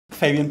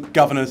Fabian,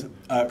 governors,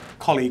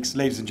 colleagues,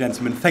 ladies and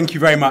gentlemen, thank you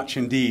very much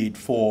indeed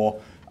for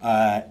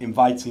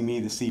inviting me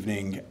this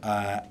evening,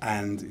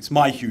 and it's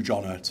my huge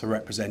honour to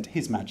represent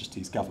His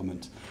Majesty's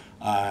government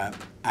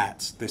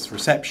at this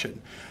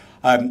reception.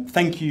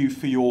 Thank you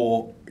for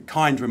your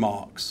kind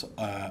remarks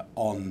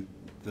on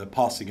the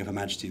passing of Her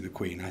Majesty the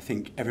Queen. I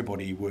think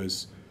everybody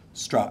was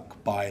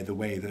struck by the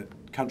way that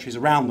countries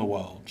around the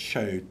world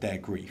showed their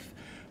grief.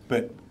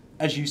 But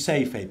as you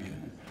say,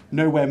 Fabian,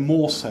 nowhere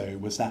more so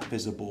was that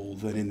visible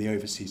than in the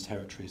overseas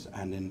territories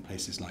and in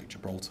places like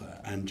Gibraltar.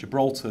 And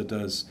Gibraltar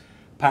does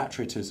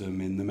patriotism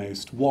in the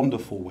most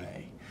wonderful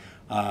way.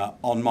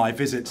 On my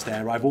visits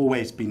there, I've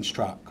always been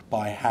struck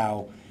by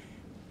how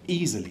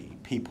easily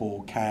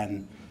people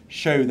can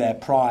show their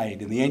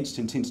pride in the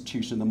ancient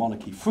institution of the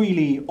monarchy,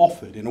 freely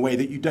offered in a way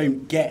that you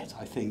don't get,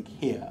 I think,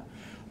 here.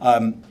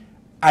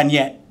 And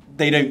yet,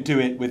 they don't do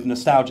it with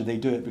nostalgia, they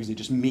do it because it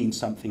just means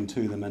something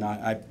to them, and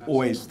I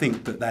always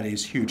think that that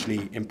is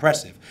hugely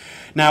impressive.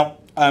 Now,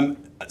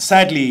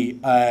 sadly,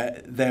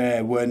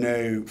 there were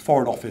no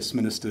Foreign Office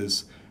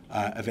ministers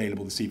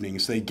available this evening,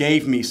 so they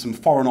gave me some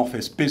Foreign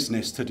Office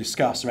business to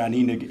discuss around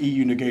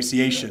EU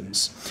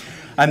negotiations.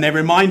 And they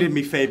reminded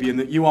me, Fabian,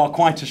 that you are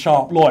quite a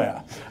sharp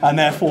lawyer, and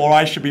therefore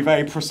I should be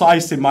very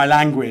precise in my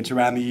language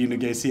around the EU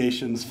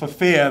negotiations for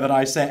fear that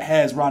I set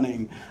hairs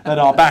running that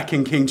are back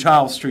in King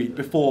Charles Street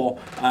before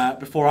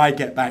I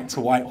get back to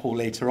Whitehall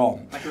later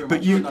on.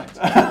 But you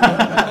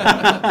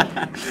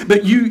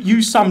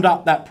summed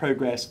up that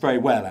progress very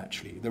well,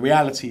 actually. The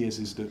reality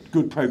is that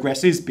good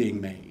progress is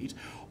being made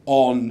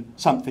on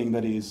something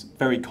that is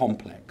very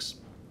complex.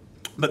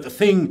 But the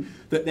thing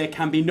that there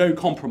can be no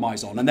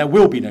compromise on, and there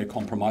will be no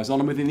compromise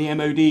on, and within the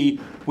MOD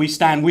we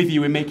stand with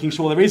you in making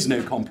sure there is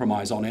no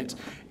compromise on it,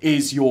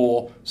 is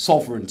your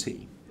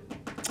sovereignty.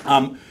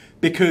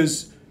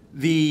 Because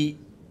the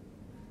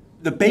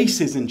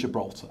bases in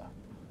Gibraltar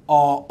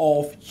are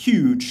of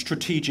huge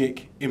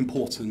strategic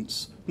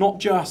importance, not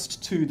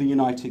just to the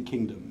United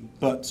Kingdom,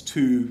 but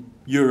to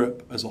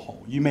Europe as a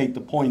whole. You made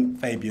the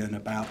point, Fabian,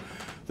 about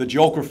the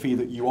geography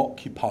that you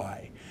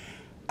occupy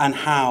and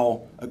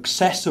how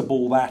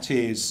accessible that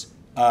is,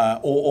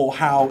 or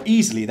how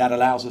easily that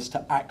allows us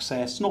to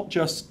access not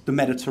just the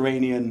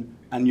Mediterranean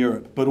and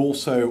Europe, but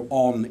also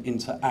on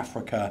into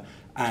Africa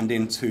and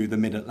into the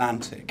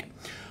Mid-Atlantic.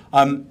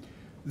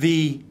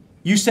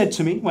 You said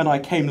to me when I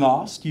came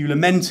last, you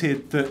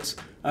lamented that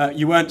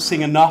you weren't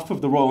seeing enough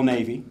of the Royal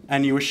Navy,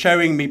 and you were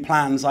showing me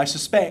plans, I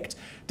suspect,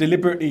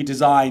 deliberately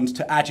designed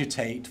to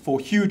agitate for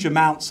huge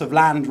amounts of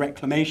land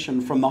reclamation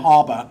from the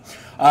harbour,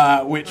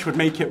 which would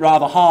make it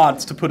rather hard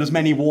to put as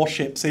many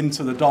warships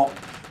into the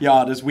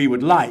dockyard as we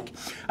would like.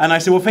 And I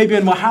said, well,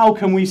 Fabian, how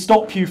can we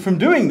stop you from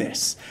doing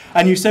this?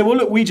 And you said, well,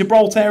 look, we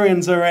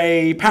Gibraltarians are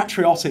a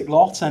patriotic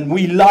lot, and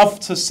we love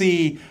to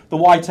see the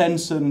white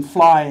ensign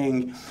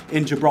flying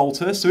in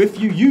Gibraltar, so if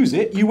you use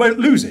it, you won't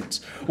lose it.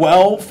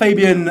 Well,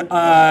 Fabian,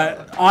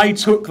 I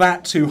took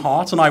that to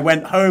heart, and I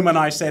went home and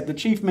I said, the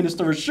Chief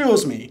Minister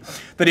assures me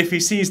that if he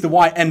sees the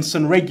white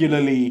ensign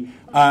regularly,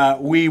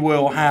 we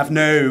will have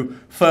no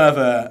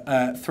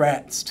further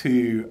threats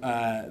to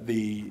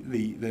the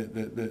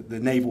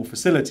naval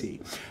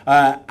facility.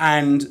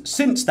 And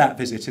since that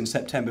visit in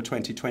September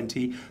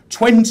 2020,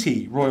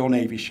 20 Royal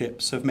Navy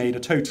ships have made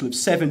a total of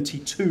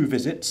 72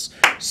 visits,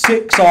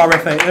 6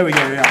 RFA, there we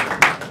go,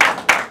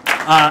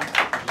 yeah.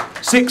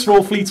 6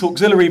 Royal Fleet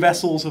Auxiliary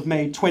vessels have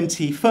made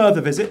 20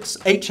 further visits.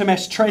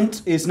 HMS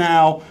Trent is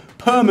now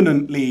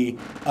permanently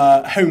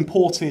home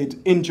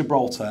ported in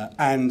Gibraltar,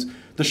 and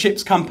the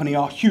ship's company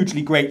are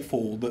hugely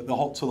grateful that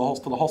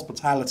for the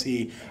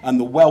hospitality and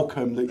the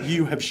welcome that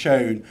you have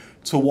shown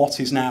to what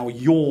is now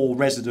your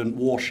resident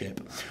warship.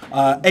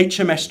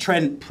 HMS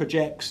Trent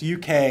projects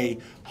UK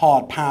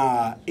hard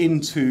power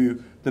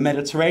into the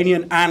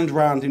Mediterranean and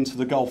round into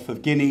the Gulf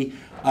of Guinea,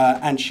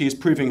 and she is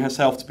proving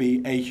herself to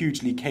be a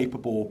hugely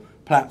capable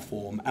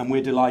platform, and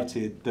we're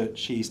delighted that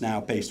she's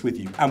now based with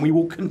you. And we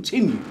will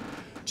continue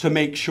to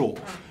make sure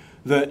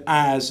that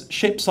as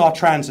ships are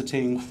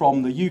transiting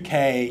from the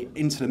UK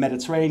into the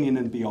Mediterranean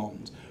and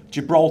beyond,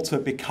 Gibraltar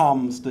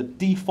becomes the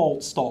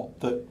default stop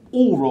that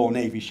all Royal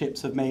Navy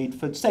ships have made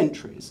for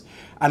centuries.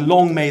 And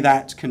long may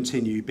that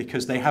continue,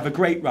 because they have a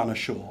great run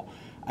ashore,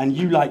 and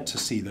you like to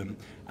see them.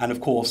 And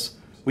of course,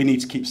 we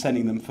need to keep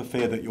sending them for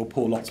fear that you'll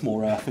pour lots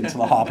more earth into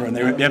the harbour and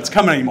they won't be able to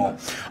come anymore.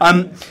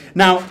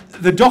 Now,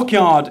 the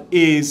dockyard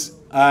is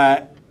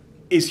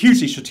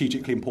hugely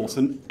strategically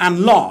important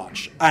and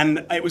large.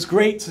 And it was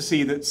great to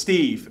see that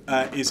Steve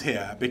is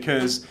here,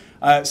 because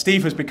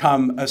Steve has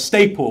become a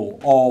staple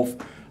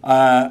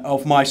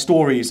of my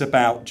stories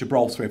about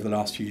Gibraltar over the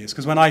last few years.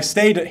 Because when I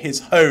stayed at his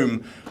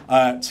home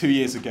 2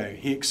 years ago,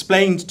 he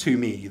explained to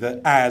me that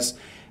as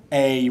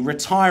a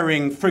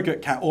retiring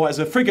frigate as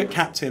a frigate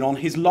captain on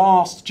his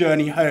last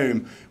journey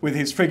home with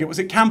his frigate, was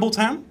it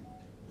Campbelltown?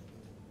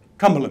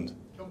 Cumberland.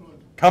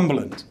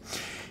 Cumberland.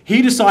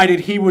 He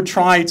decided he would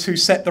try to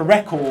set the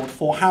record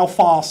for how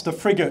fast a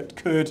frigate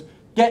could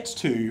get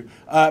to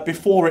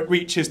before it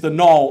reaches the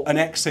knoll and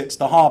exits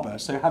the harbour.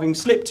 So having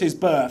slipped his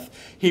berth,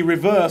 he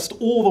reversed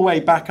all the way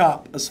back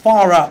up, as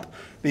far up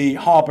the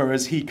harbour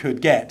as he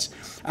could get,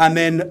 and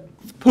then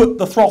put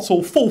the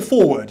throttle full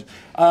forward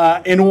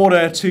in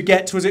order to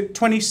get to, was it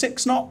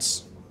 26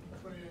 knots?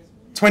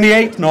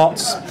 28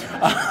 knots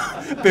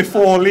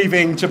before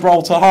leaving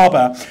Gibraltar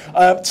Harbour,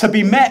 to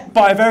be met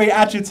by a very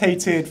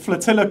agitated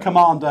flotilla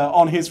commander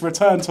on his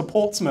return to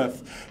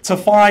Portsmouth to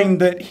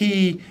find that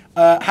he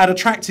had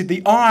attracted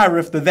the ire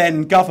of the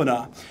then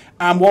governor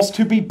and was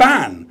to be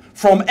banned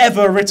from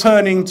ever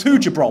returning to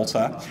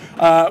Gibraltar,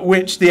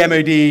 which the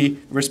MOD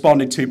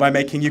responded to by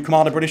making you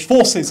command of British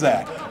forces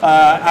there.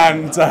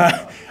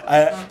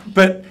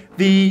 But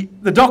the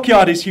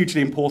dockyard is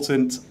hugely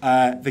important,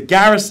 the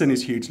garrison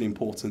is hugely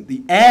important,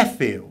 the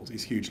airfield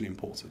is hugely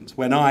important.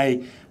 When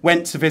I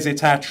went to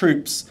visit our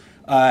troops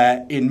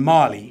in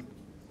Mali,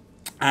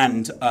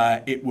 and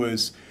it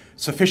was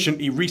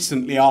sufficiently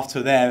recently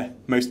after their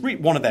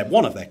one of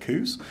their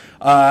coups,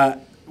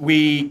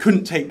 we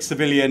couldn't take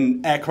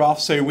civilian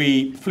aircraft, so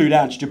we flew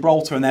down to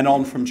Gibraltar and then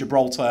on from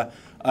Gibraltar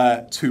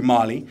to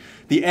Mali.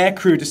 The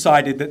aircrew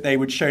decided that they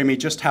would show me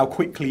just how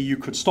quickly you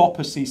could stop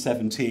a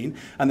C-17,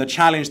 and the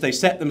challenge they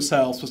set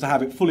themselves was to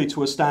have it fully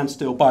to a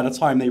standstill by the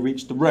time they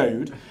reached the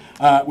road,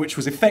 which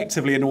was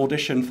effectively an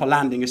audition for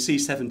landing a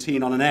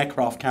C-17 on an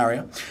aircraft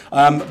carrier.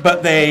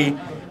 But they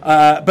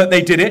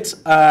did it,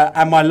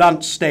 and my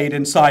lunch stayed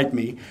inside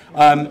me.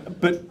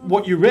 But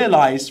what you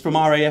realise from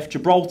RAF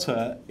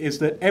Gibraltar is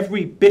that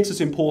every bit as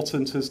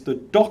important as the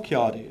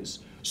dockyard is,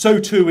 so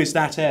too is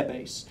that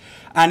airbase.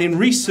 And in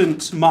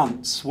recent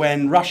months,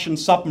 when Russian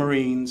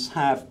submarines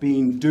have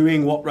been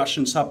doing what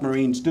Russian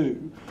submarines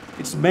do,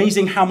 it's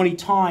amazing how many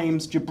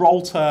times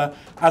Gibraltar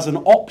as an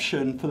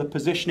option for the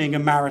positioning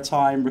of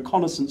maritime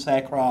reconnaissance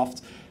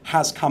aircraft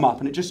has come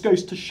up. And it just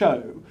goes to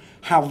show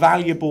how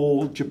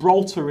valuable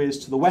Gibraltar is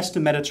to the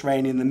Western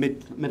Mediterranean and the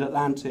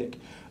Mid-Atlantic,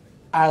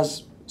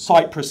 as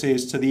Cyprus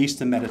is to the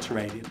Eastern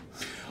Mediterranean.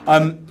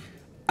 And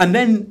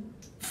then,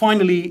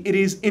 finally, it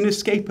is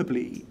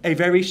inescapably a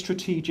very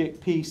strategic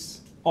piece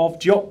of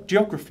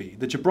geography.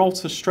 The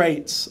Gibraltar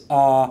Straits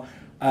are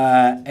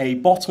a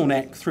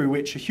bottleneck through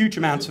which a huge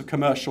amount of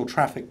commercial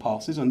traffic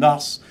passes, and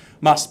thus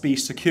must be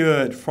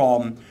secured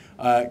from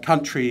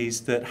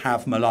countries that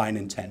have malign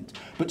intent.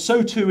 But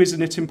so too is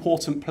an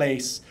important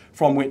place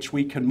from which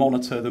we can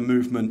monitor the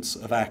movements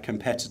of our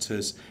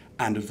competitors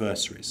and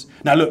adversaries.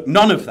 Now look,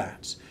 none of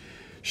that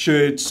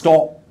should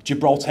stop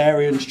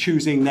Gibraltarians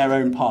choosing their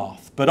own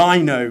path. But I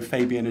know,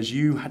 Fabian, as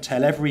you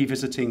tell every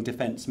visiting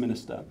defence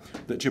minister,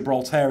 that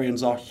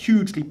Gibraltarians are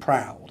hugely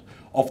proud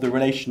of the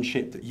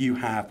relationship that you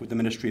have with the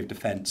Ministry of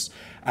Defence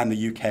and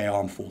the UK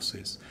Armed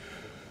Forces.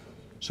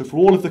 So for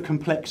all of the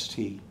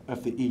complexity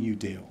of the EU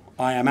deal,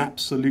 I am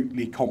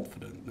absolutely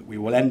confident that we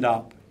will end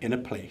up in a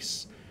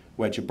place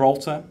where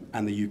Gibraltar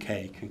and the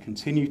UK can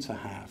continue to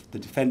have the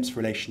defence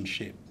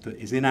relationship that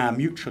is in our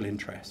mutual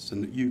interests,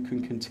 and that you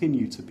can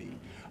continue to be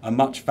a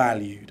much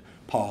valued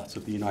part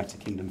of the United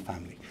Kingdom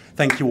family.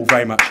 Thank you all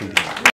very much indeed.